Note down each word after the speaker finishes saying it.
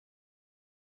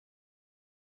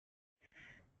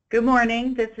Good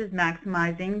morning. This is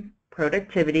Maximizing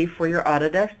Productivity for your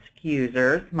Autodesk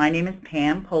Users. My name is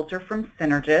Pam Poulter from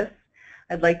Synergis.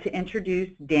 I'd like to introduce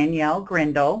Danielle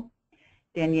Grindle.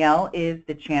 Danielle is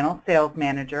the Channel Sales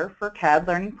Manager for CAD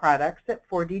Learning Products at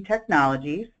 4D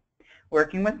Technologies,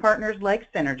 working with partners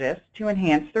like Synergis to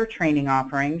enhance their training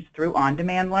offerings through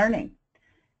on-demand learning.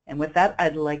 And with that,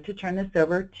 I'd like to turn this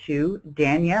over to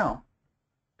Danielle.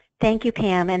 Thank you,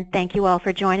 Pam, and thank you all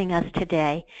for joining us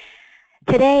today.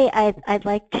 Today, I'd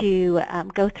like to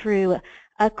go through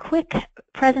a quick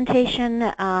presentation,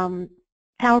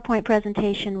 PowerPoint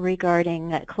presentation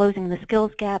regarding closing the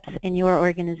skills gaps in your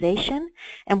organization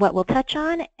and what we'll touch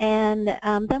on, and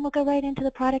then we'll go right into the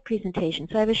product presentation.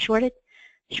 So I have a short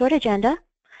agenda.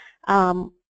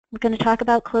 We're going to talk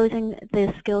about closing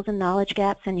the skills and knowledge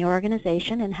gaps in your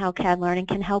organization and how CAD Learning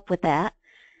can help with that.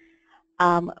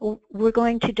 We're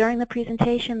going to, during the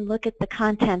presentation, look at the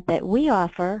content that we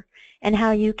offer and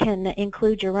how you can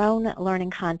include your own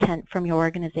learning content from your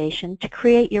organization to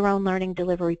create your own learning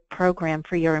delivery program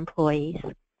for your employees.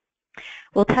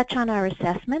 We'll touch on our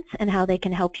assessments and how they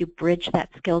can help you bridge that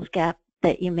skills gap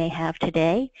that you may have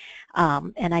today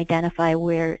and identify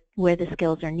where the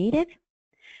skills are needed.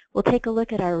 We'll take a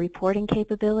look at our reporting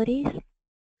capabilities.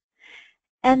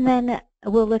 And then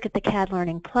we'll look at the CAD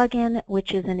Learning plugin,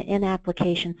 which is an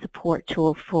in-application support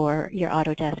tool for your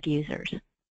Autodesk users.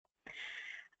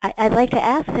 I'd like to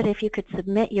ask that if you could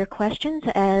submit your questions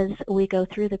as we go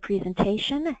through the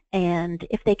presentation, and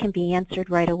if they can be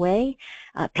answered right away,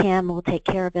 Pam will take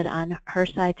care of it on her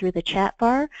side through the chat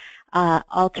bar.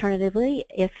 Alternatively,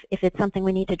 if it's something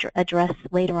we need to address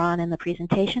later on in the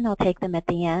presentation, I'll take them at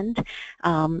the end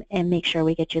and make sure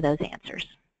we get you those answers.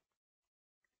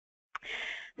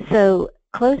 So,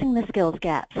 closing the skills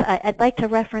gaps. I'd like to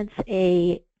reference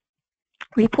a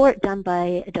report done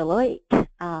by Deloitte.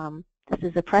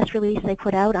 This is a press release they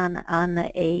put out on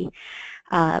a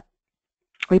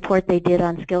report they did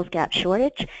on skills gap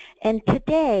shortage. And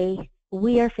today,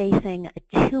 we are facing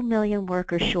a 2 million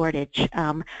worker shortage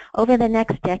over the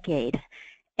next decade.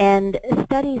 And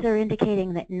studies are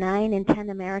indicating that 9 in 10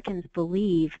 Americans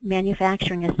believe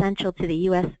manufacturing essential to the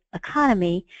U.S.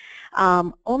 economy.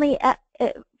 Only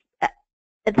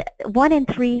 1 in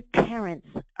 3 parents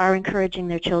are encouraging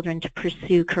their children to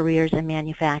pursue careers in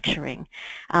manufacturing.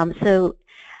 So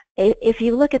if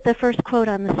you look at the first quote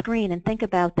on the screen and think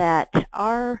about that,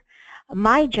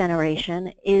 my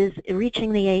generation is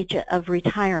reaching the age of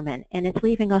retirement, and it's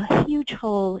leaving a huge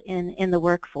hole in the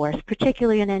workforce,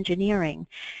 particularly in engineering.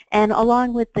 And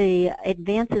along with the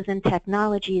advances in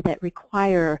technology that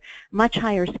require much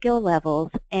higher skill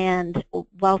levels, and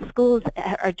while schools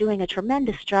are doing a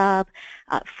tremendous job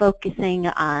focusing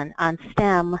on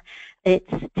STEM, it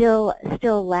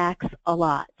still lacks a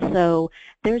lot. So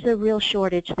there's a real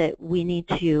shortage that we need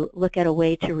to look at a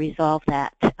way to resolve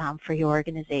that for your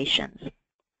organizations.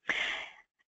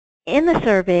 In the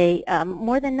survey,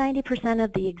 more than 90%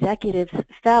 of the executives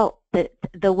felt that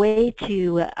the way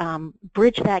to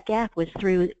bridge that gap was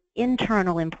through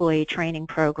internal employee training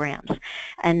programs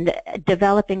and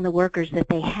developing the workers that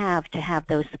they have to have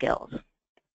those skills.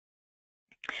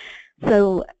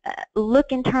 So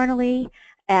look internally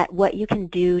at what you can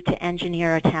do to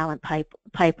engineer a talent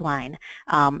pipeline.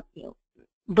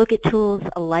 Look at tools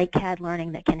like CAD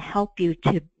Learning that can help you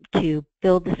to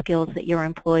build the skills that your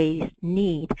employees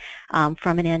need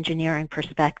from an engineering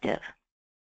perspective.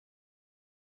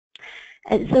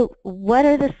 So what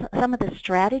are some of the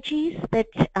strategies that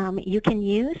you can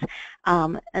use?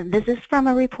 And this is from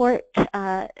a report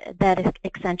that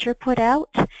Accenture put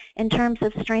out in terms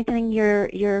of strengthening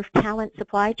your talent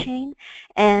supply chain.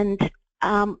 And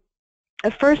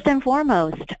first and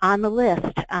foremost on the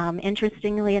list,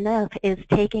 interestingly enough, is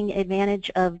taking advantage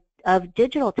of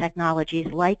digital technologies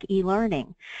like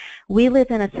e-learning. We live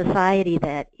in a society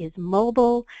that is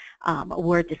mobile,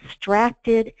 we're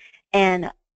distracted,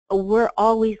 and we're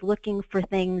always looking for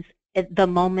things at the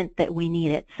moment that we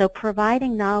need it. So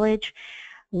providing knowledge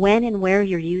when and where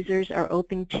your users are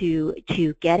open to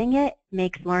getting it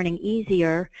makes learning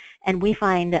easier, and we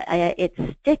find it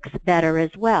sticks better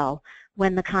as well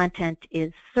when the content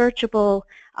is searchable,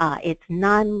 it's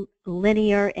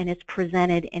non-linear, and it's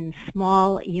presented in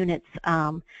small units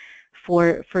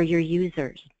for your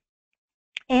users.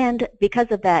 And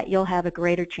because of that, you'll have a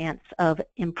greater chance of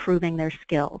improving their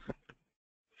skills.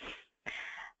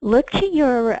 Look to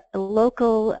your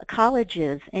local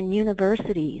colleges and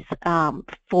universities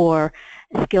for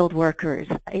skilled workers.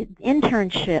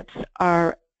 Internships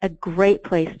are a great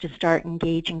place to start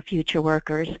engaging future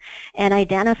workers and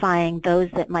identifying those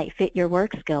that might fit your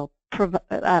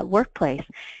workplace.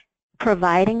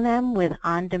 providing them with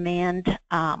on-demand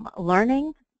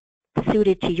learning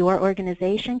suited to your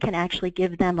organization can actually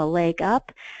give them a leg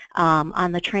up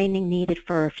on the training needed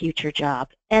for a future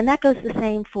job. And that goes the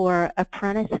same for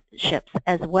apprenticeships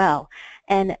as well.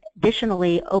 And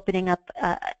additionally, opening up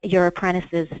your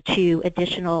apprentices to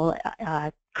additional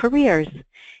careers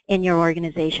in your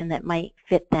organization that might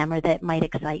fit them or that might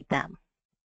excite them.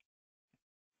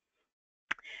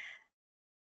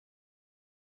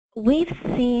 We've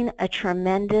seen a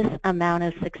tremendous amount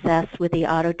of success with the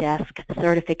Autodesk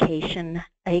certification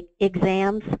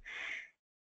exams.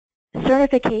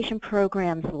 Certification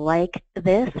programs like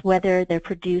this, whether they're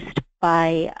produced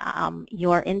by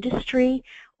your industry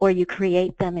or you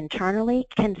create them internally,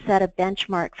 can set a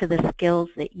benchmark for the skills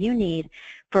that you need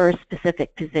for a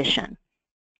specific position.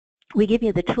 We give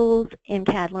you the tools in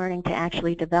CAD Learning to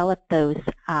actually develop those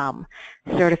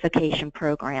certification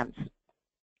programs.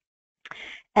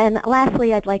 And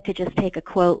lastly, I'd like to just take a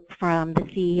quote from the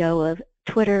CEO of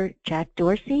Twitter, Jack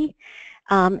Dorsey.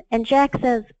 And Jack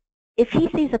says, if he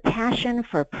sees a passion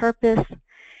for purpose,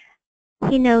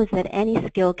 he knows that any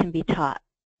skill can be taught,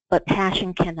 but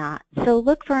passion cannot. So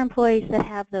look for employees that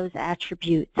have those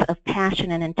attributes of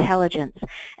passion and intelligence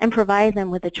and provide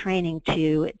them with the training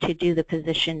to do the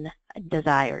position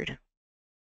desired.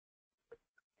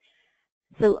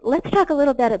 So let's talk a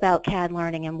little bit about CAD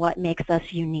Learning and what makes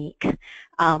us unique.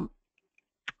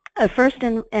 First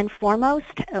and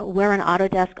foremost, we're an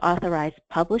Autodesk authorized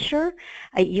publisher.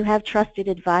 You have trusted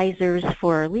advisors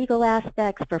for legal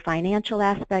aspects, for financial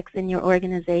aspects in your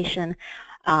organization.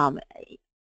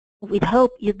 We'd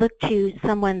hope you'd look to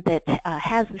someone that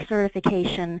has the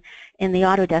certification in the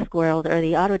Autodesk world or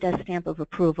the Autodesk stamp of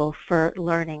approval for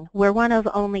learning. We're one of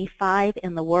only 5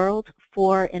 in the world,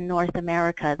 4 in North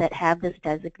America that have this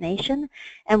designation,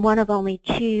 and one of only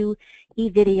 2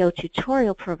 e-video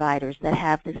tutorial providers that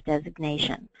have this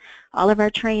designation. All of our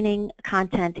training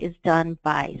content is done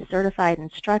by certified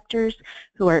instructors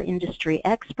who are industry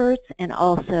experts and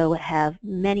also have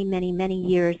many, many, many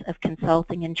years of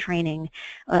consulting and training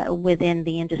within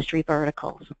the industry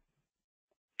verticals.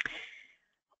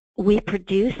 We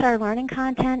produce our learning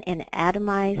content in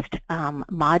atomized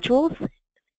modules,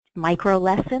 micro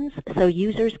lessons, so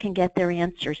users can get their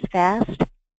answers fast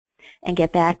and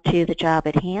get back to the job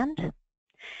at hand.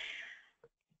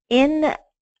 In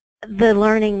the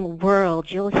learning world,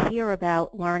 you'll hear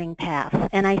about learning paths,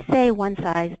 and I say one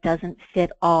size doesn't fit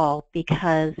all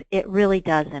because it really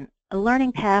doesn't.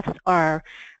 Learning paths are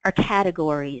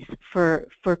categories for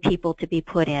people to be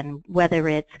put in, whether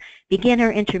it's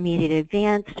beginner, intermediate,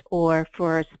 advanced, or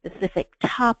for a specific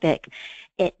topic.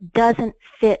 It doesn't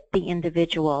fit the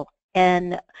individual.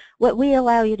 And what we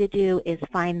allow you to do is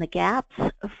find the gaps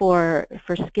for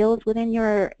skills within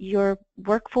your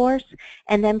workforce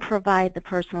and then provide the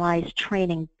personalized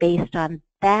training based on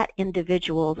that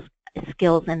individual's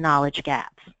skills and knowledge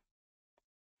gaps.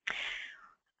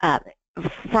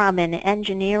 From an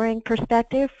engineering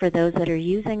perspective, for those that are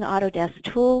using Autodesk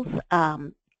tools,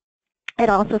 and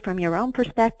also from your own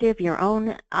perspective, your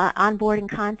own onboarding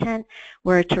content,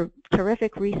 we're a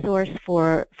terrific resource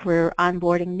for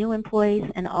onboarding new employees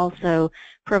and also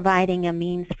providing a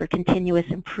means for continuous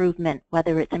improvement,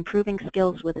 whether it's improving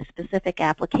skills with a specific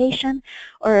application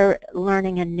or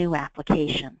learning a new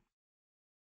application.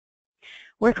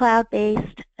 We're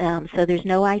cloud-based, so there's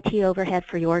no IT overhead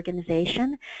for your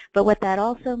organization, but what that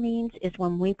also means is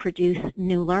when we produce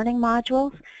new learning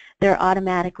modules, they're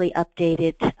automatically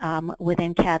updated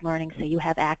within CAD Learning so you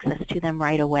have access to them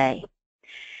right away.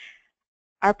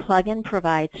 Our plugin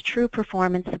provides true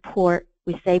performance support.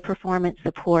 We say performance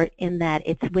support in that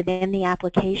it's within the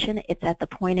application, it's at the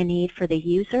point of need for the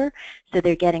user, so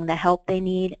they're getting the help they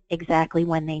need exactly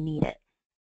when they need it.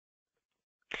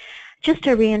 Just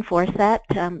to reinforce that,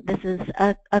 this is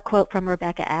a quote from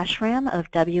Rebecca Ashram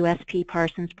of WSP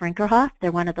Parsons Brinkerhoff.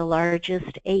 They're one of the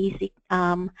largest AEC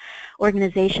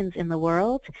organizations in the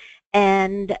world,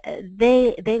 and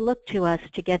they look to us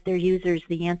to get their users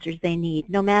the answers they need,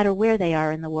 no matter where they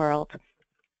are in the world.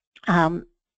 And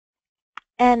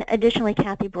additionally,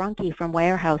 Kathy Brunke from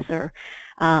Weyerhaeuser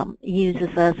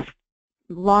uses us,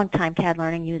 longtime CAD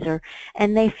Learning user,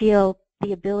 and they feel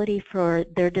the ability for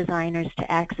their designers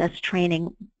to access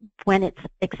training when it's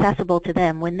accessible to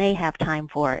them, when they have time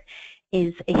for it,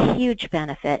 is a huge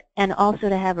benefit, and also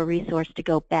to have a resource to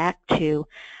go back to,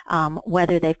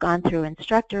 whether they've gone through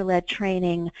instructor-led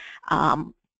training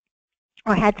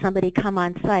or had somebody come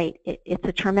on site. It's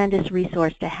a tremendous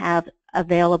resource to have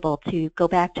available to go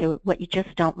back to what you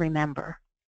just don't remember.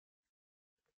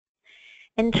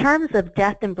 In terms of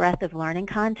depth and breadth of learning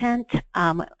content,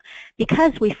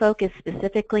 because we focus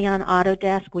specifically on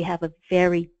Autodesk, we have a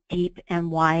very deep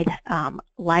and wide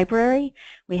library.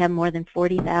 We have more than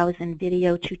 40,000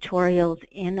 video tutorials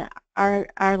in our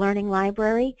learning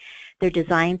library. They're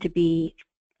designed to be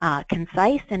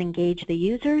concise and engage the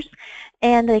users,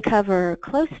 and they cover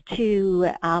close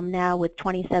to, now with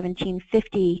 2017,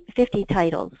 50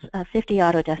 titles, 50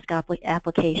 Autodesk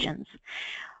applications.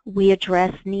 We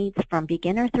address needs from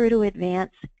beginner through to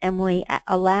advanced, and we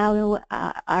allow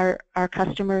our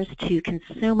customers to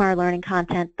consume our learning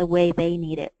content the way they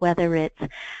need it, whether it's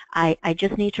I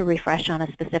just need to refresh on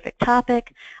a specific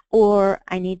topic, or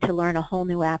I need to learn a whole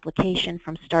new application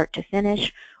from start to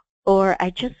finish, or I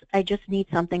just need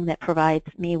something that provides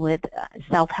me with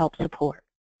self-help support.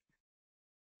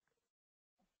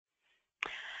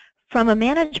 From a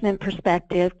management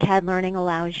perspective, CAD Learning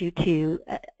allows you to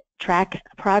track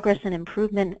progress and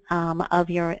improvement of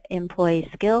your employee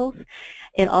skills.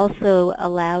 It also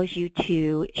allows you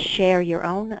to share your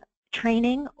own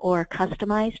training or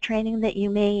customized training that you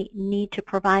may need to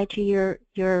provide to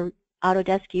your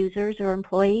Autodesk users or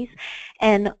employees.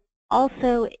 And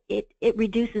also, it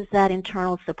reduces that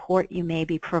internal support you may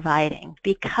be providing,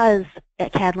 because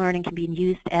CAD Learning can be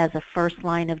used as a first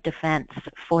line of defense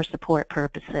for support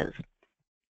purposes.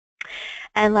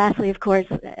 And lastly, of course,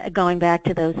 going back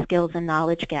to those skills and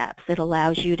knowledge gaps, it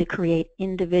allows you to create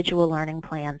individual learning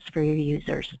plans for your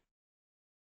users.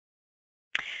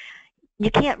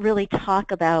 You can't really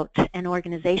talk about an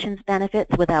organization's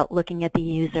benefits without looking at the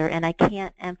user, and I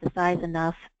can't emphasize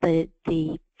enough the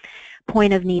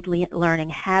point of need learning,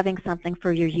 having something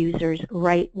for your users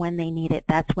right when they need it.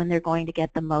 That's when they're going to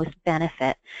get the most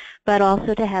benefit. But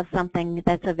also to have something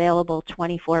that's available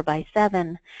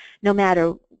 24/7, no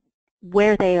matter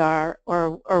where they are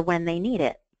or when they need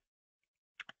it.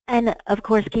 And of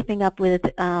course, keeping up with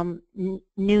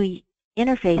new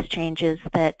interface changes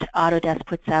that Autodesk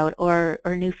puts out, or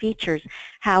new features.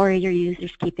 How are your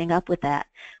users keeping up with that?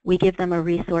 We give them a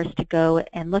resource to go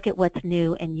and look at what's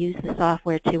new and use the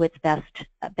software to its best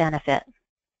benefit.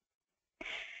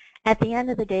 At the end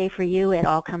of the day, for you, it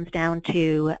all comes down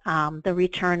to the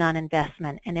return on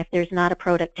investment. And if there's not a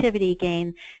productivity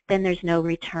gain, then there's no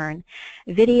return.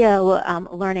 Video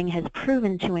learning has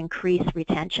proven to increase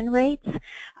retention rates.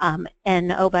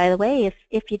 And oh, by the way,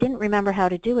 if you didn't remember how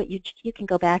to do it, you can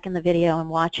go back in the video and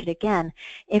watch it again.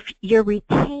 If you're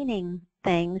retaining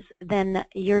things, then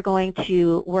you're going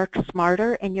to work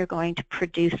smarter and you're going to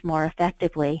produce more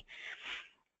effectively.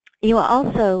 You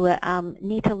also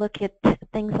need to look at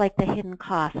things like the hidden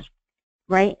costs,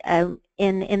 right?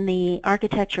 In the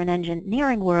architecture and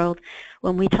engineering world,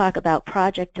 when we talk about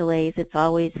project delays, it's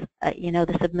always, you know,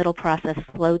 the submittal process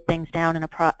slowed things down in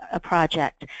a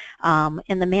project.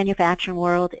 In the manufacturing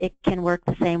world, it can work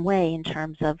the same way in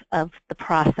terms of the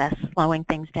process slowing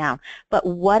things down. But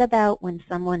what about when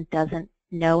someone doesn't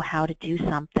know how to do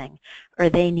something, or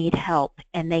they need help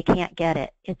and they can't get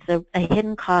it? It's a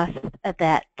hidden cost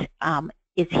that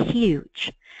is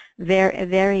huge, very,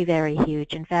 very, very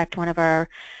huge. In fact, one of our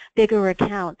bigger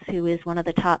accounts, who is one of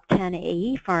the top 10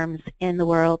 AE firms in the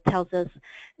world, tells us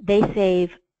they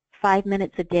save 5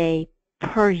 minutes a day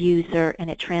per user, and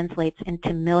it translates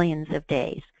into millions of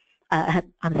days.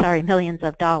 Millions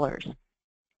of dollars.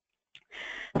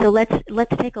 So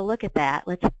let's take a look at that.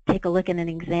 Let's take a look at an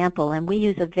example, and we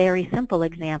use a very simple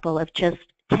example of just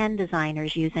 10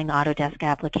 designers using Autodesk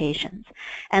applications.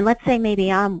 And let's say maybe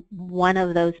I'm one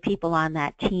of those people on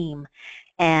that team,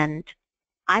 and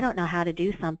I don't know how to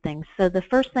do something. So the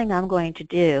first thing I'm going to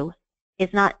do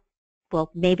is not,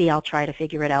 well, maybe I'll try to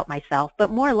figure it out myself,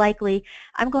 but more likely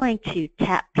I'm going to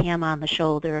tap Pam on the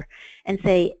shoulder and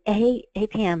say, hey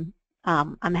Pam,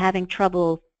 I'm having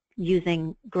trouble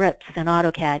using grips in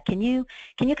AutoCAD. Can you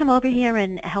come over here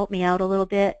and help me out a little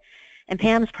bit? And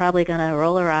Pam's probably going to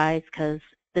roll her eyes, because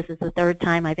this is the third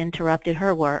time I've interrupted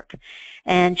her work.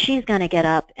 And she's going to get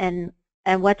up, and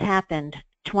what's happened?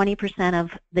 20%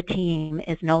 of the team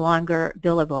is no longer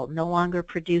billable, no longer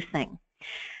producing.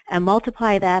 And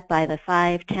multiply that by the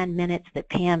 5-10 minutes that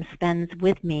Pam spends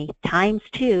with me, times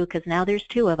 2, because now there's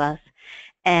 2 of us.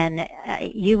 And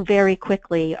you very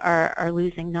quickly are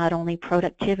losing not only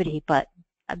productivity, but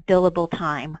billable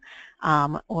time,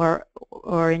 or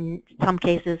in some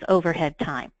cases overhead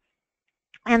time.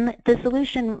 And the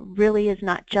solution really is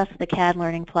not just the CAD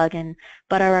Learning plugin,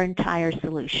 but our entire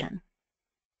solution.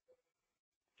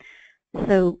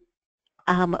 So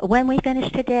when we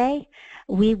finish today,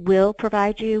 we will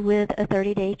provide you with a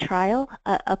 30-day trial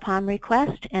upon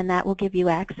request, and that will give you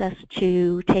access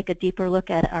to take a deeper look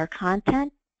at our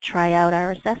content, try out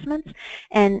our assessments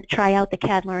and try out the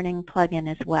CAD Learning plugin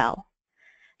as well.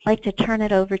 I'd like to turn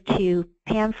it over to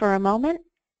Pam for a moment,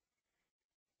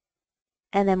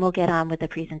 and then we'll get on with the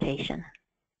presentation.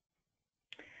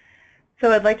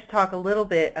 So I'd like to talk a little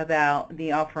bit about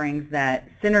the offerings that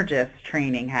Synergist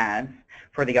Training has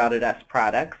for the Autodesk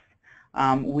products.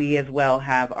 We as well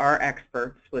have our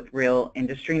experts with real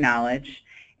industry knowledge,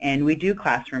 and we do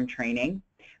classroom training.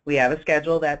 We have a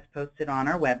schedule that's posted on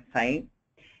our website,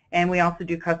 and we also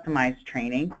do customized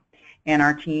training. And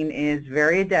our team is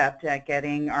very adept at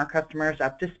getting our customers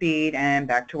up to speed and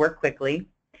back to work quickly.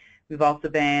 We've also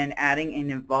been adding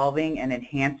and evolving and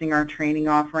enhancing our training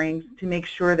offerings to make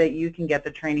sure that you can get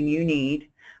the training you need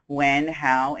when,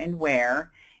 how, and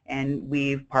where. And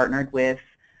we've partnered with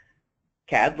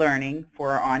CAD Learning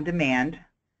for on-demand,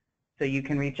 so you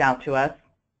can reach out to us.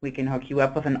 We can hook you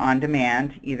up with an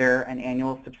on-demand, either an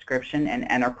annual subscription, an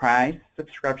enterprise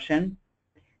subscription.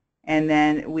 And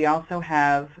then we also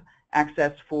have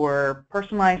access for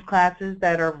personalized classes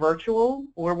that are virtual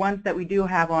or ones that we do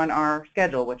have on our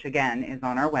schedule, which again is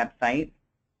on our website.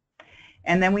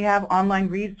 And then we have online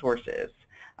resources.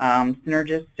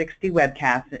 Synergist 60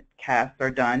 webcasts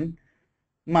are done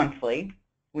monthly.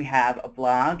 We have a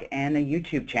blog and a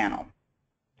YouTube channel.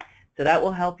 So that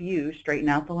will help you straighten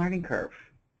out the learning curve.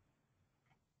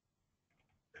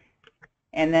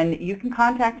 And then you can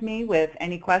contact me with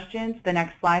any questions. The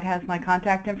next slide has my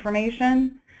contact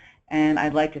information. And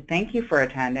I'd like to thank you for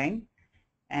attending.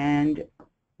 And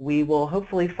we will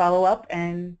hopefully follow up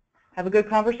and have a good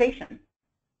conversation.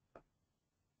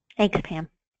 Thanks, Pam.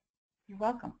 You're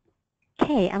welcome.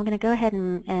 Okay, I'm going to go ahead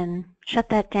and shut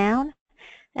that down.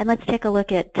 And let's take a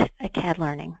look at CAD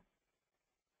Learning.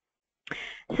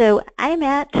 So I'm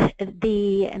at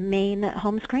the main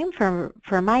home screen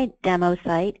for my demo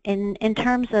site. In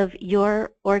terms of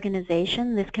your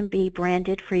organization, this can be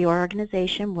branded for your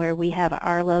organization where we have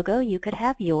our logo. You could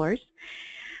have yours.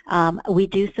 We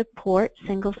do support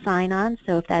single sign-on,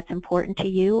 so if that's important to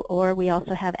you, or we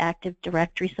also have Active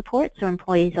Directory support, so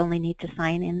employees only need to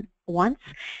sign in once,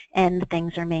 and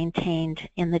things are maintained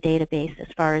in the database as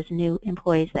far as new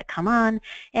employees that come on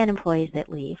and employees that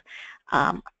leave.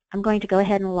 I'm going to go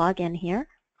ahead and log in here.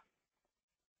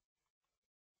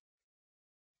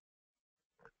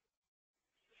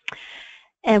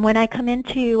 And when I come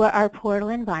into our portal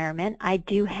environment, I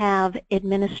do have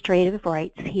administrative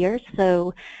rights here.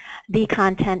 So the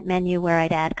content menu where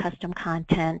I'd add custom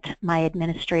content, my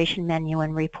administration menu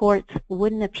and reports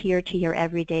wouldn't appear to your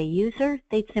everyday user.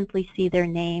 They'd simply see their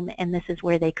name, and this is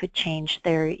where they could change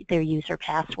their user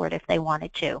password if they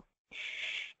wanted to.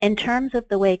 In terms of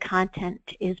the way content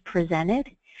is presented,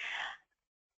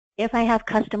 if I have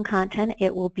custom content,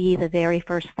 it will be the very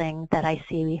first thing that I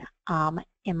see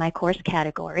in my course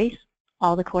categories.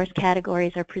 All the course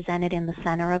categories are presented in the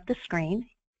center of the screen.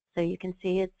 So you can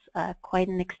see it's quite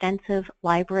an extensive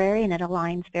library, and it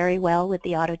aligns very well with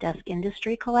the Autodesk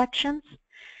industry collections.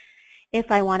 If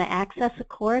I want to access a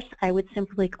course, I would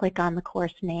simply click on the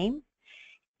course name.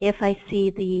 If I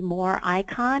see the More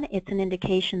icon, it's an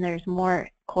indication there's more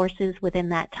courses within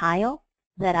that tile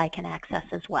that I can access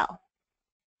as well.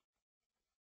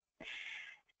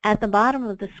 At the bottom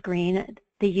of the screen,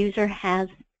 the user has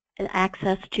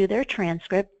access to their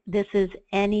transcript. This is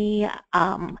any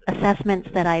assessments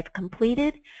that I've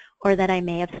completed or that I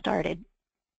may have started.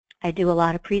 I do a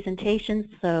lot of presentations,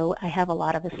 so I have a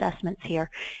lot of assessments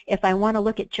here. If I want to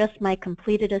look at just my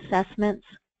completed assessments,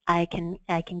 I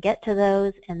can get to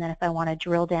those, and then if I want to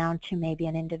drill down to maybe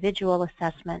an individual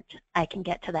assessment, I can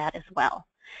get to that as well.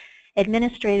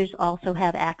 Administrators also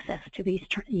have access to these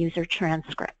user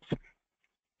transcripts.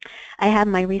 I have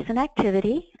my recent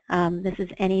activity. This is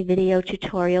any video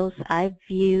tutorials I've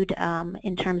viewed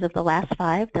in terms of the last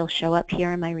 5. They'll show up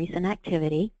here in my recent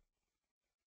activity.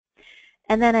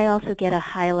 And then I also get a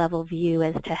high-level view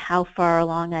as to how far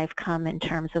along I've come in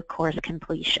terms of course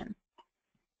completion.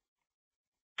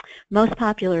 Most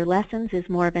popular lessons is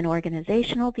more of an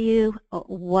organizational view.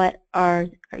 What are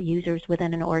users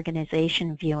within an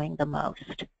organization viewing the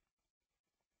most?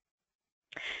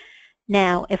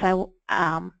 Now, if I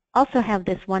also have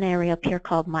this one area up here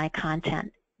called My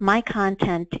Content. My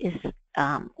Content is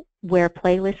where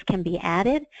playlists can be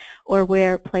added or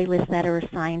where playlists that are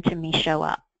assigned to me show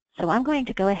up. So I'm going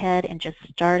to go ahead and just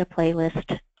start a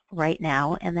playlist right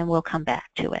now, and then we'll come back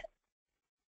to it.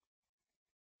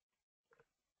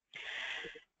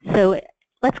 So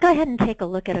let's go ahead and take a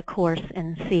look at a course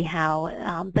and see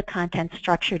how the content's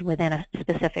structured within a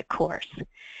specific course.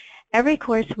 Every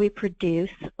course we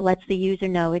produce lets the user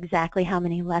know exactly how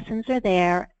many lessons are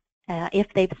there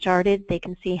If they've started, they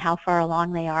can see how far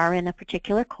along they are in a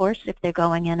particular course if they're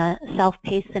going in a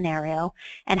self-paced scenario,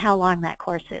 and how long that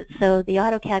course is. So the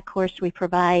AutoCAD course we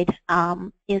provide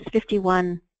is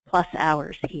 51 plus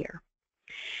hours here.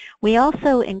 We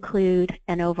also include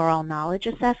an overall knowledge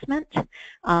assessment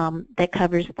that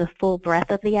covers the full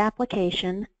breadth of the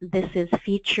application. This is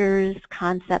features,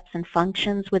 concepts, and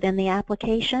functions within the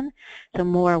application, so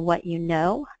more what you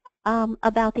know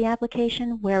about the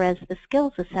application, whereas the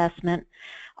skills assessment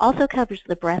also covers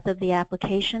the breadth of the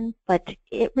application, but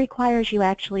it requires you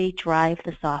actually drive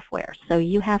the software. So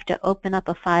you have to open up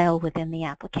a file within the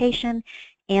application,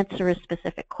 answer a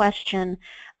specific question,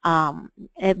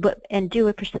 and do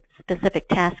a specific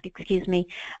task,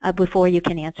 before you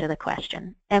can answer the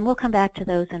question. And we'll come back to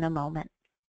those in a moment.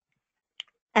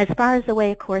 As far as the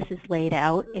way a course is laid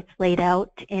out, it's laid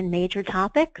out in major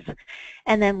topics,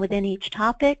 and then within each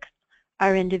topic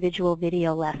are individual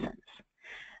video lessons.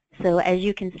 So as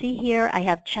you can see here, I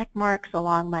have check marks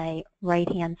along my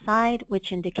right-hand side,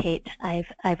 which indicate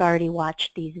I've already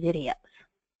watched these videos.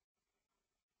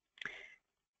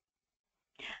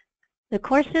 The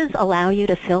courses allow you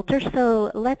to filter,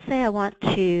 so let's say I want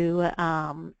to,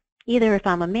 either if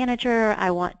I'm a manager,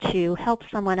 I want to help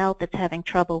someone else that's having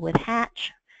trouble with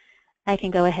Hatch, I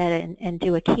can go ahead and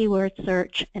do a keyword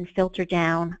search and filter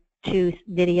down to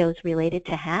videos related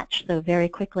to Hatch. So very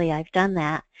quickly I've done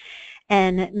that.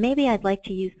 And maybe I'd like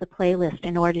to use the playlist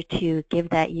in order to give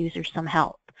that user some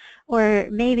help. Or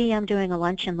maybe I'm doing a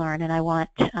lunch and learn and I want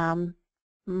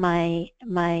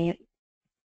my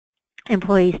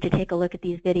employees to take a look at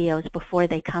these videos before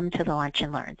they come to the lunch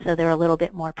and learn, so they're a little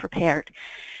bit more prepared.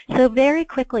 So very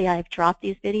quickly I've dropped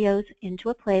these videos into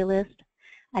a playlist.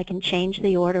 I can change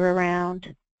the order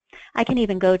around. I can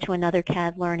even go to another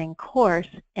CAD learning course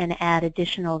and add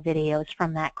additional videos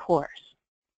from that course.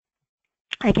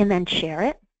 I can then share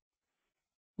it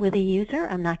with a user.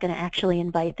 I'm not going to actually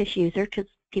invite this user because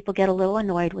people get a little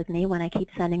annoyed with me when I keep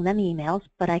sending them emails,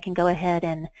 but I can go ahead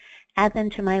and add them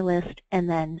to my list and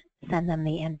then send them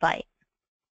the invite.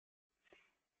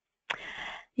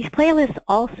 These playlists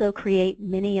also create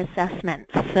mini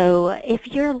assessments. So if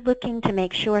you're looking to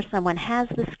make sure someone has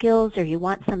the skills, or you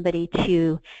want somebody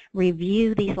to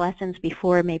review these lessons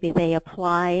before maybe they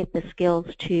apply the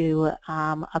skills to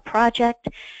a project,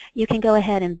 you can go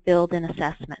ahead and build an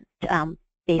assessment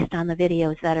based on the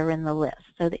videos that are in the list.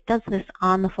 So it does this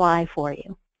on the fly for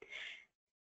you.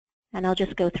 And I'll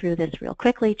just go through this real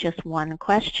quickly, just one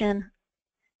question.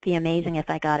 Be amazing if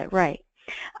I got it right.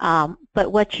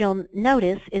 But what you'll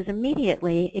notice is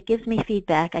immediately it gives me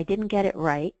feedback I didn't get it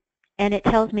right, and it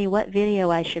tells me what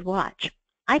video I should watch.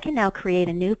 I can now create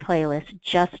a new playlist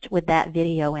just with that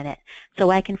video in it, so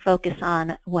I can focus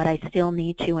on what I still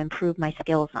need to improve my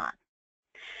skills on.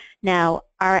 Now,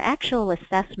 our actual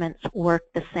assessments work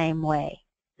the same way.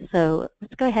 So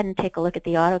let's go ahead and take a look at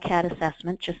the AutoCAD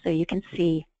assessment just so you can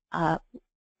see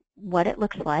what it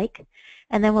looks like,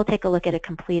 and then we'll take a look at a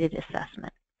completed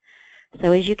assessment.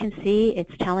 So as you can see,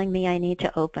 it's telling me I need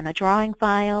to open a drawing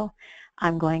file.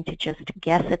 I'm going to just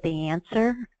guess at the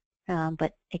answer,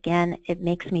 but again, it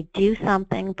makes me do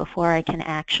something before I can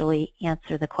actually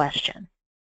answer the question.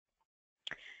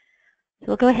 So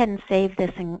we'll go ahead and save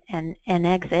this and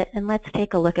exit, and let's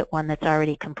take a look at one that's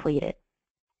already completed.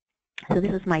 So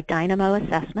this is my Dynamo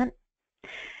assessment,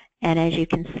 and as you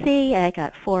can see, I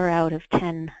got 4 out of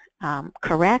 10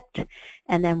 correct,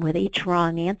 and then with each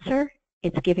wrong answer,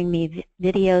 it's giving me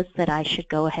videos that I should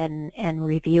go ahead and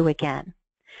review again.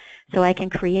 So I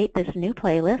can create this new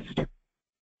playlist.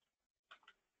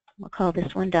 We'll call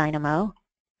this one Dynamo.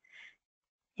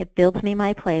 It builds me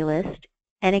my playlist.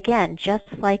 And again, just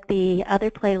like the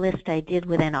other playlist I did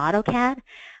within AutoCAD,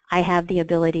 I have the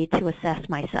ability to assess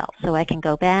myself. So I can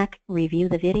go back, review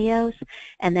the videos,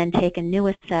 and then take a new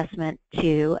assessment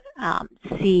to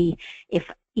see if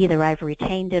either I've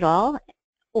retained it all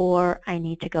or I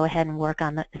need to go ahead and work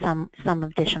on some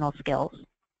additional skills.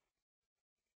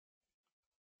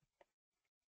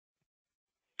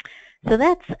 So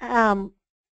that's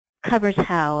covers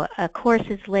how a course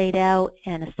is laid out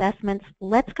and assessments.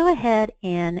 Let's go ahead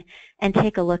and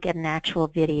take a look at an actual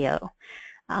video.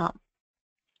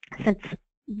 Since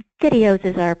videos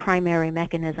is our primary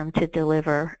mechanism to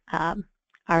deliver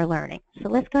our learning. So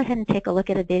let's go ahead and take a look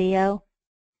at a video.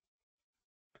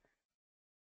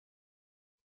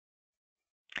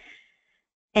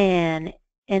 And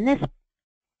in this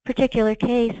particular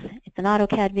case, it's an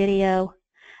AutoCAD video.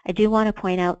 I do want to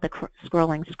point out the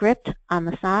scrolling script on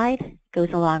the side goes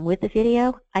along with the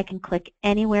video. I can click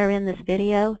anywhere in this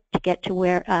video to get to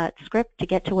where script to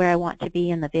get to where I want to be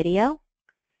in the video.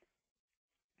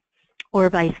 or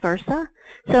vice versa.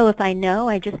 So if I know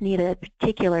I just need a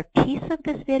particular piece of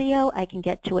this video, I can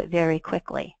get to it very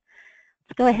quickly.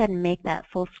 Let's go ahead and make that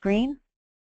full screen.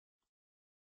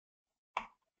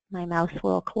 My mouse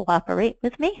will cooperate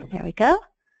with me. There we go.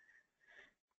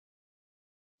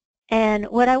 And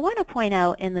what I want to point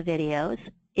out in the videos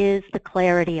is the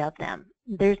clarity of them.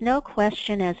 There's no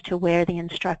question as to where the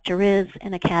instructor is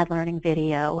in a CAD learning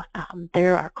video.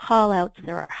 There are callouts,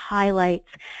 there are highlights.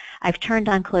 I've turned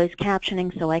on closed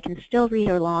captioning so I can still read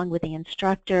along with the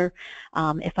instructor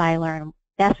if I learn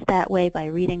best that way by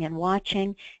reading and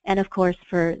watching, and of course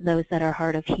for those that are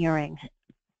hard of hearing.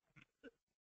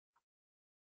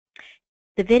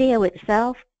 The video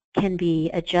itself can be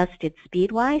adjusted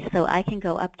speed-wise, so I can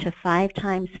go up to 5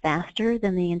 times faster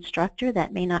than the instructor.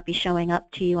 That may not be showing up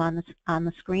to you on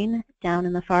the screen down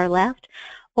in the far left.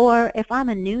 Or if I'm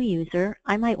a new user,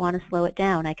 I might want to slow it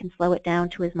down. I can slow it down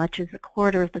to as much as a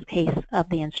quarter of the pace of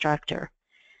the instructor.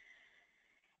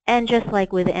 And just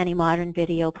like with any modern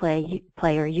video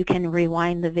player, you can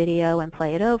rewind the video and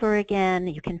play it over again.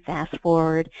 You can fast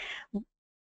forward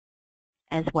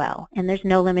as well. And there's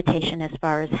no limitation as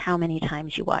far as how many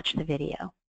times you watch the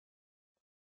video.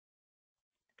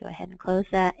 Go ahead and close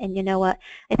that. And you know what?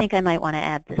 I think I might want to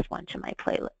add this one to my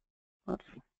playlist. Oops,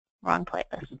 wrong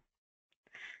playlist.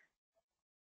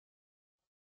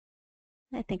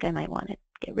 I think I might want to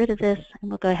get rid of this,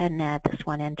 and we'll go ahead and add this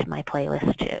one into my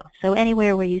playlist too. So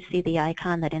anywhere where you see the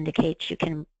icon that indicates you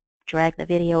can drag the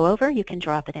video over, you can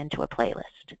drop it into a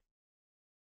playlist.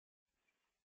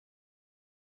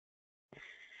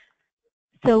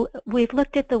 So we've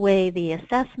looked at the way the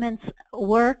assessments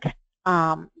work.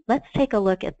 Let's take a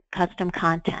look at custom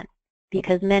content,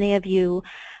 because many of you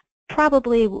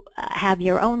probably have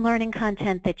your own learning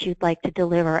content that you'd like to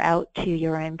deliver out to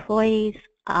your employees,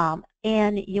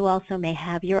 and you also may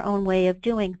have your own way of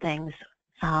doing things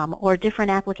or different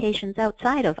applications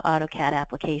outside of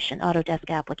Autodesk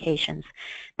applications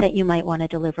that you might want to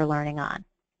deliver learning on.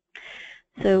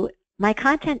 So my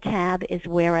content tab is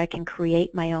where I can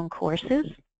create my own courses.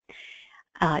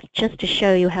 Just to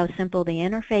show you how simple the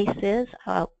interface is,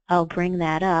 I'll bring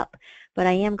that up, but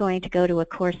I am going to go to a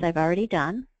course I've already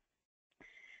done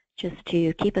just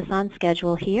to keep us on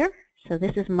schedule here. So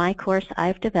this is my course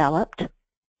I've developed.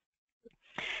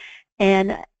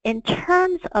 And in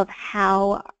terms of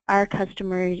how our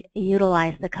customers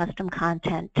utilize the custom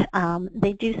content,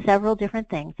 they do several different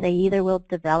things. They either will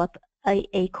develop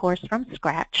a course from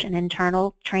scratch, an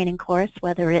internal training course,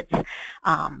 whether it's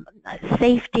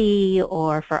safety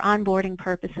or for onboarding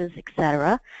purposes,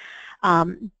 etc.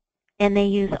 And they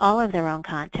use all of their own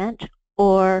content,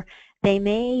 or they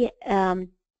may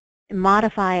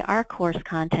modify our course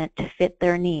content to fit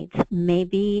their needs.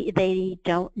 Maybe they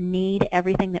don't need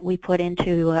everything that we put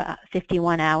into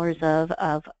 51 hours of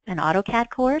an AutoCAD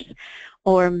course,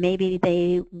 or maybe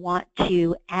they want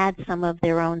to add some of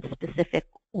their own specific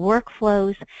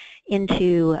workflows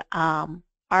into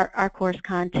our course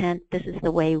content. This is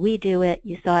the way we do it.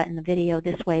 You saw it in the video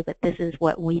this way, but this is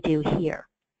what we do here.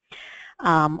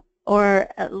 Or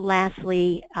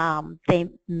lastly, they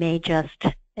may just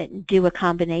do a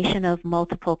combination of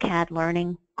multiple CAD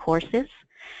learning courses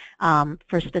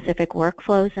for specific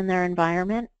workflows in their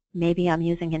environment. Maybe I'm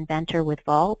using Inventor with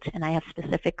Vault, and I have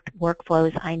specific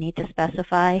workflows I need to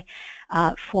specify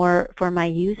for my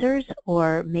users,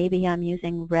 or maybe I'm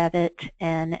using Revit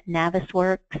and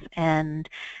Navisworks and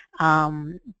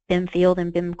BIMfield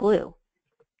and BIMglue,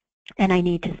 and I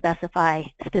need to specify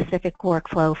specific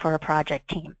workflow for a project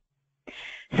team.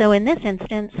 So in this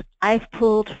instance, I've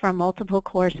pulled from multiple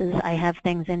courses. I have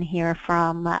things in here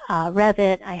from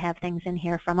Revit. I have things in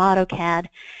here from AutoCAD.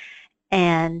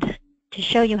 And to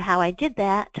show you how I did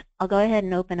that, I'll go ahead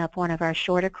and open up one of our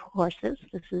shorter courses.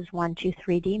 This is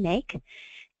 123D Make.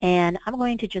 And I'm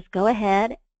going to just go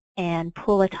ahead and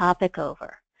pull a topic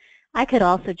over. I could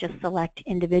also just select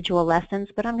individual lessons,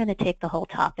 but I'm going to take the whole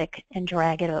topic and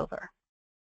drag it over.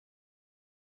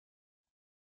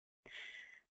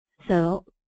 So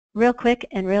real quick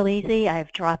and real easy,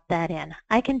 I've dropped that in.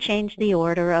 I can change the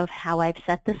order of how I've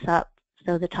set this up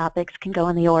so the topics can go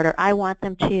in the order I want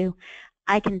them to.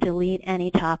 I can delete any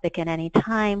topic at any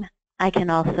time. I can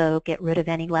also get rid of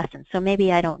any lesson. So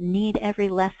maybe I don't need every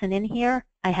lesson in here.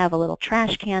 I have a little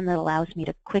trash can that allows me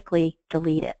to quickly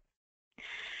delete it.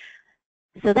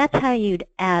 So that's how you'd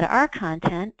add our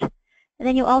content. And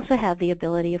then you also have the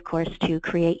ability, of course, to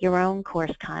create your own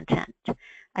course content.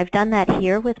 I've done that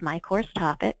here with my course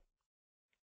topic.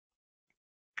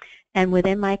 And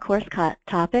within my course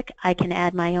topic, I can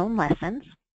add my own lessons.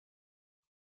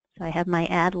 So I have my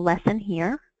add lesson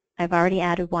here. I've already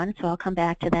added one, so I'll come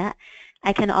back to that.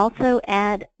 I can also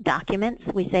add documents.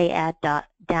 We say add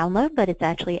download, but it's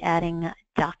actually adding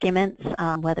documents,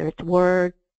 whether it's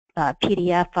Word,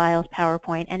 PDF files,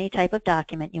 PowerPoint, any type of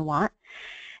document you want.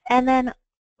 And then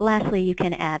lastly, you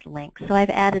can add links. So I've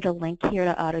added a link here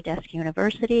to Autodesk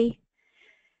University.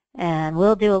 And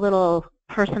we'll do a little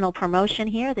personal promotion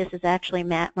here. This is actually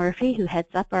Matt Murphy, who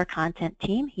heads up our content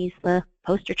team. He's the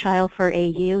poster child for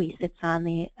AU. He sits on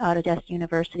the Autodesk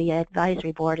University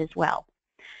Advisory Board as well.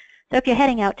 So if you're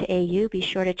heading out to AU, be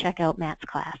sure to check out Matt's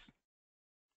class.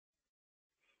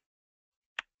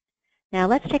 Now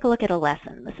let's take a look at a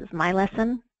lesson. This is my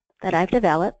lesson that I've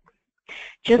developed.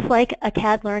 Just like a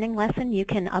CAD learning lesson, you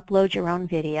can upload your own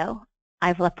video.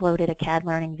 I've uploaded a CAD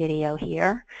learning video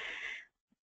here.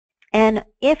 And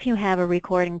if you have a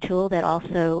recording tool that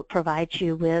also provides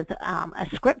you with a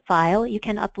script file, you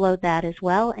can upload that as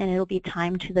well, and it'll be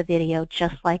timed to the video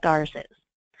just like ours is.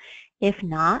 If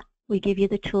not, we give you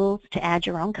the tools to add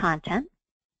your own content.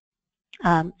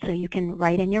 So you can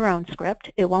write in your own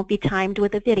script. It won't be timed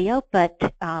with a video, but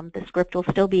the script will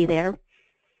still be there.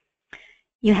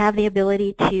 You have the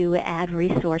ability to add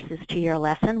resources to your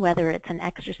lesson, whether it's an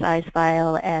exercise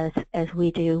file as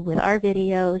we do with our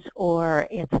videos, or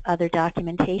it's other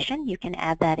documentation. You can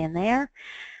add that in there.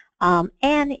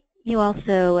 And you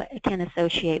also can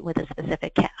associate with a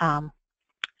specific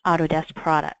Autodesk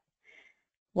product.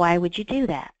 Why would you do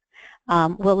that?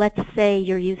 Well, let's say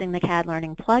you're using the CAD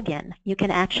Learning plugin. You can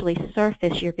actually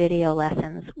surface your video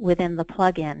lessons within the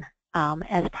plugin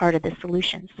as part of the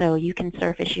solution. So you can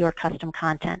surface your custom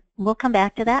content. We'll come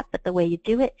back to that, but the way you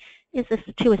do it is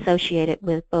to associate it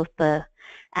with both the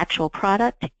actual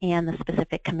product and the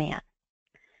specific command.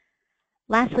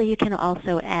 Lastly, you can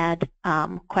also add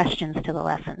questions to the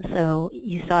lesson. So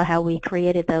you saw how we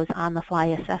created those on-the-fly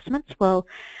assessments. Well,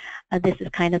 this is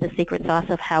kind of the secret sauce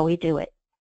of how we do it.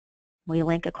 We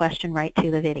link a question right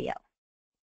to the video.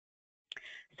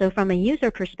 So from a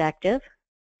user perspective,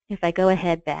 if I go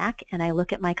ahead back and I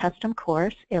look at my custom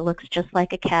course, it looks just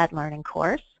like a CAD learning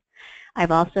course.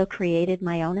 I've also created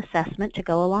my own assessment to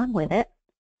go along with it.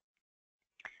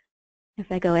 If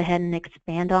I go ahead and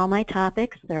expand all my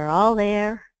topics, they're all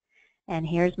there. And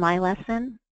here's my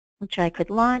lesson, which I could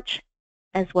launch,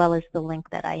 as well as the link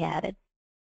that I added.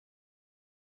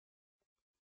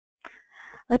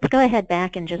 Let's go ahead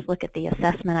back and just look at the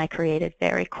assessment I created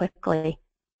very quickly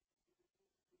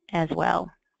as well.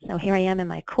 So here I am in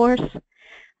my course.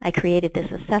 I created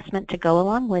this assessment to go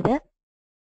along with it.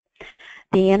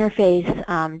 The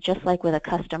interface, just like with a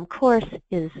custom course,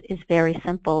 is very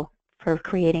simple for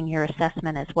creating your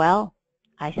assessment as well.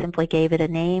 I simply gave it a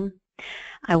name.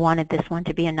 I wanted this one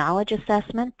to be a knowledge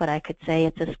assessment, but I could say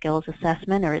it's a skills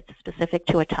assessment or it's specific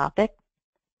to a topic.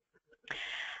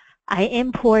 I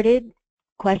imported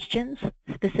questions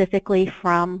specifically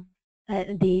from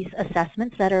these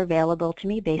assessments that are available to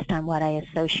me based on what I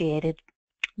associated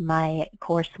my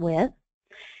course with.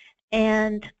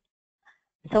 And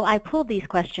so I pulled these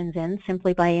questions in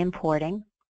simply by importing,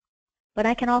 but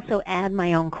I can also add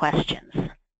my own questions.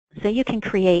 So you can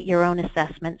create your own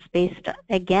assessments based,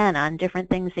 again, on different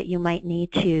things that you might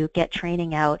need to get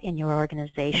training out in your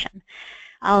organization.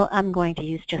 I'm going to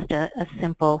use just a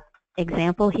simple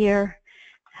example here.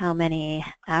 How many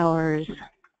hours,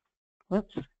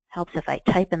 whoops, helps if I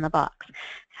type in the box.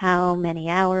 How many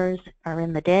hours are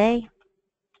in the day?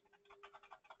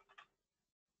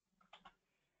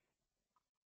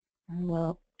 And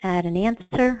we'll add an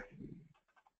answer.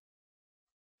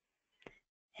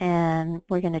 And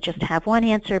we're going to just have one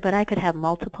answer, but I could have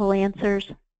multiple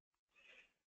answers.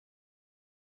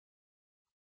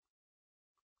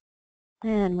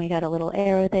 And we got a little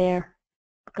error there.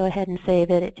 Go ahead and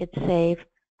save it. It did save.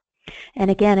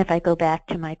 And again, if I go back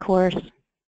to my course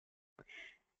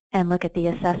and look at the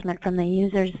assessment from the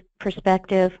user's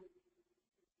perspective,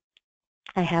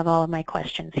 I have all of my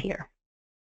questions here.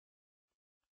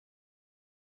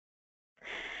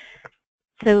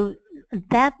 So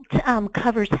that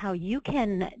covers how you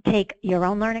can take your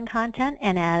own learning content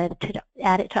and add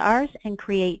it to ours and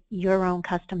create your own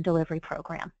custom delivery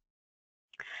program.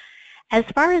 As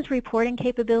far as reporting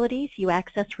capabilities, you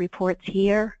access reports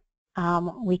here.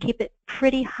 We keep it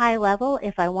pretty high level.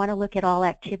 If I want to look at all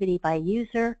activity by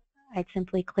user, I'd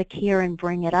simply click here and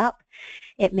bring it up.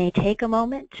 It may take a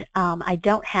moment. I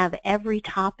don't have every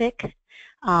topic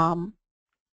on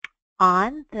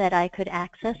that I could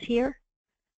access here.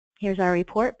 Here's our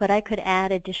report, but I could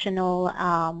add additional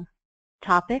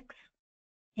topics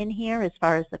in here as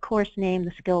far as the course name,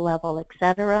 the skill level,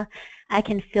 etc. I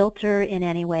can filter in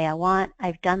any way I want.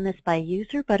 I've done this by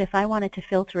user, but if I wanted to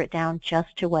filter it down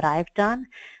just to what I've done,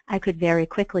 I could very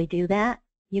quickly do that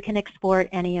you can export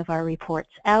any of our reports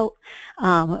out.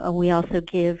 We also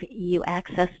give you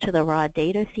access to the raw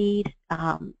data feed,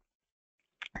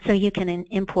 so you can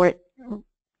import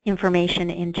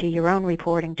information into your own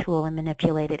reporting tool and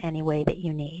manipulate it any way that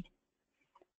you need.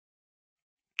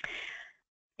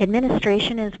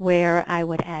 Administration is where I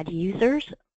would add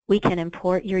users. We can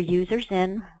import your users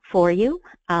in for you.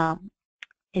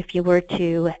 If you were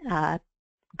to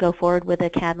go forward with a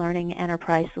CAD Learning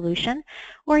Enterprise solution,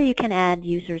 or you can add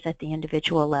users at the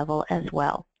individual level as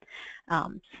well.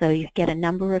 So you get a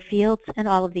number of fields, and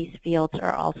all of these fields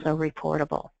are also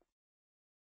reportable.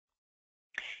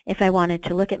 If I wanted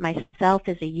to look at myself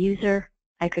as a user,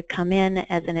 I could come in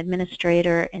as an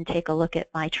administrator and take a look at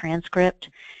my transcript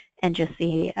and just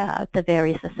see the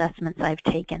various assessments I've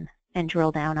taken and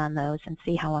drill down on those and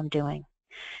see how I'm doing.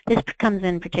 This comes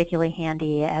in particularly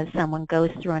handy as someone goes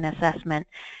through an assessment,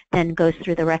 then goes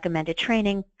through the recommended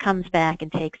training, comes back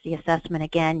and takes the assessment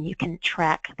again. You can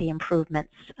track the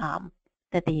improvements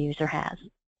that the user has.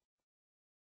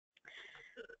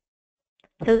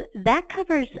 So that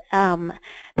covers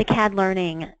the CAD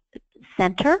Learning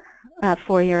Center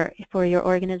for your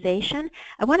organization.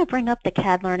 I want to bring up the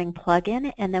CAD Learning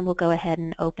plugin, and then we'll go ahead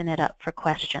and open it up for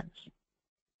questions.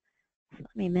 So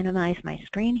let me minimize my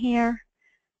screen here.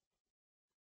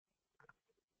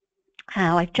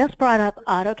 I've just brought up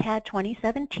AutoCAD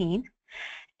 2017,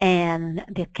 and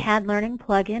the CAD Learning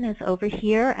plugin is over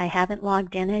here. I haven't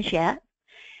logged in as yet.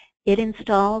 It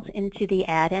installs into the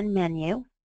add-in menu.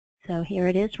 So here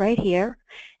it is right here.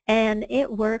 And it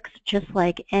works just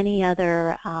like any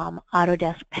other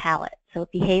Autodesk palette. So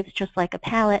it behaves just like a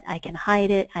palette. I can hide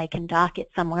it. I can dock it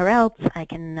somewhere else. I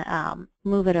can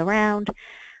move it around.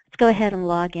 Let's go ahead and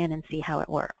log in and see how it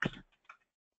works.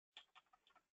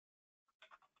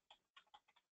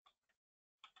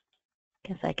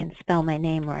 Guess I can spell my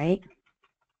name right.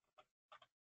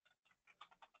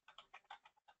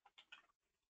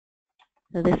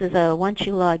 So this is a once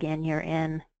you log in, you're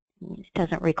in. It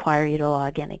doesn't require you to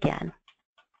log in again.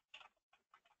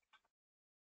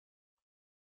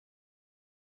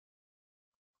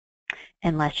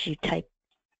 Unless you type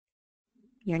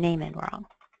your name in wrong.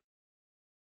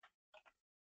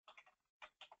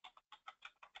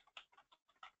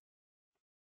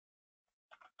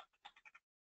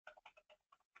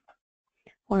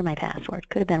 Or my password.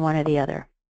 Could have been one or the other.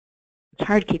 It's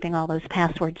hard keeping all those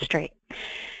passwords straight.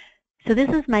 So this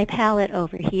is my palette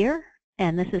over here,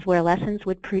 and this is where lessons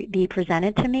would be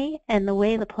presented to me. And the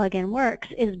way the plugin works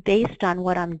is based on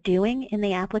what I'm doing in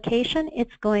the application.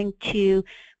 It's going to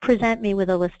present me with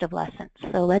a list of lessons.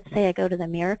 So let's say I go to the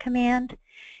mirror command.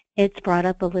 It's brought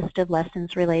up a list of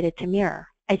lessons related to mirror.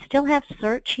 I still have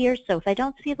search here, so if I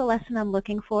don't see the lesson I'm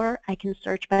looking for, I can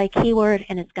search by keyword,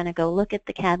 and it's going to go look at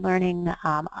the CAD Learning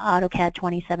AutoCAD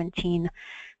 2017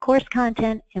 course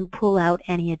content and pull out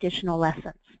any additional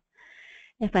lessons.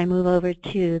 If I move over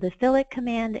to the fill it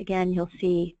command, again, you'll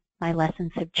see my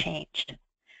lessons have changed.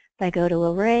 If I go to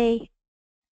array,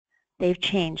 they've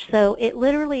changed. So it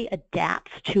literally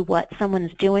adapts to what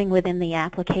someone's doing within the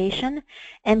application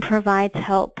and provides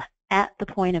help at the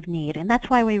point of need. And that's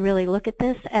why we really look at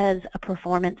this as a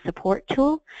performance support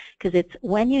tool, because it's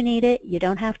when you need it. You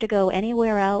don't have to go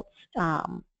anywhere else.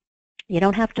 You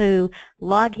don't have to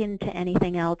log into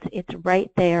anything else. It's right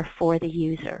there for the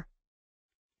user.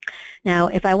 Now,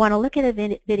 if I want to look at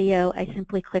a video, I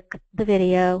simply click the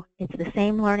video. It's the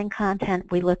same learning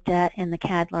content we looked at in the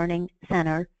CAD Learning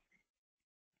Center.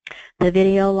 The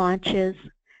video launches.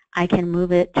 I can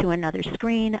move it to another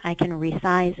screen. I can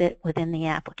resize it within the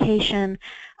application,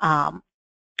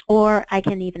 or I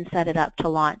can even set it up to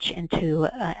launch into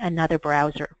another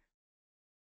browser.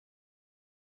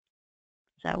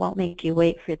 So I won't make you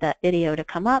wait for that video to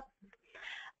come up,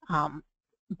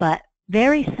 but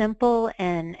very simple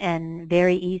and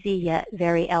very easy, yet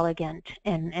very elegant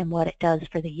in what it does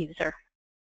for the user.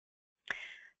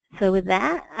 So with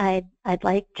that, I'd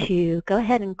like to go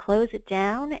ahead and close it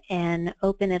down and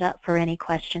open it up for any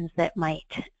questions that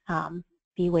might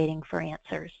be waiting for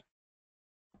answers.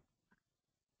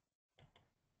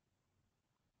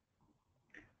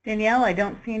 Danielle, I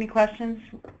don't see any questions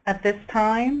at this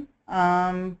time.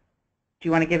 Do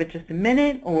you want to give it just a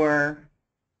minute, or?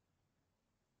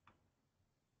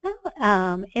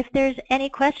 If there's any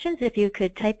questions, if you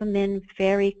could type them in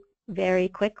very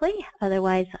quickly.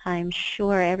 Otherwise, I'm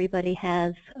sure everybody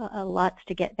has lots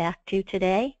to get back to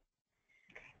today.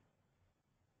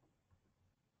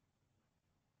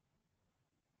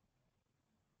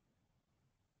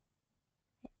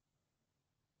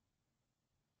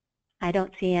 I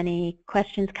don't see any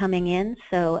questions coming in,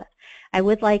 so I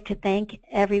would like to thank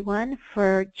everyone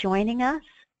for joining us.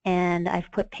 and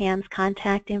I've put Pam's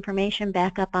contact information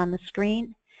back up on the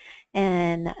screen.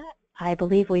 And I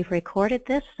believe we've recorded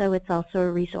this, so it's also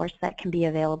a resource that can be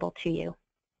available to you.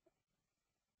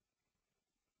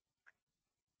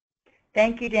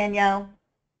 Thank you, Danielle.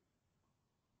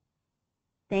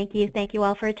 Thank you. Thank you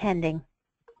all for attending.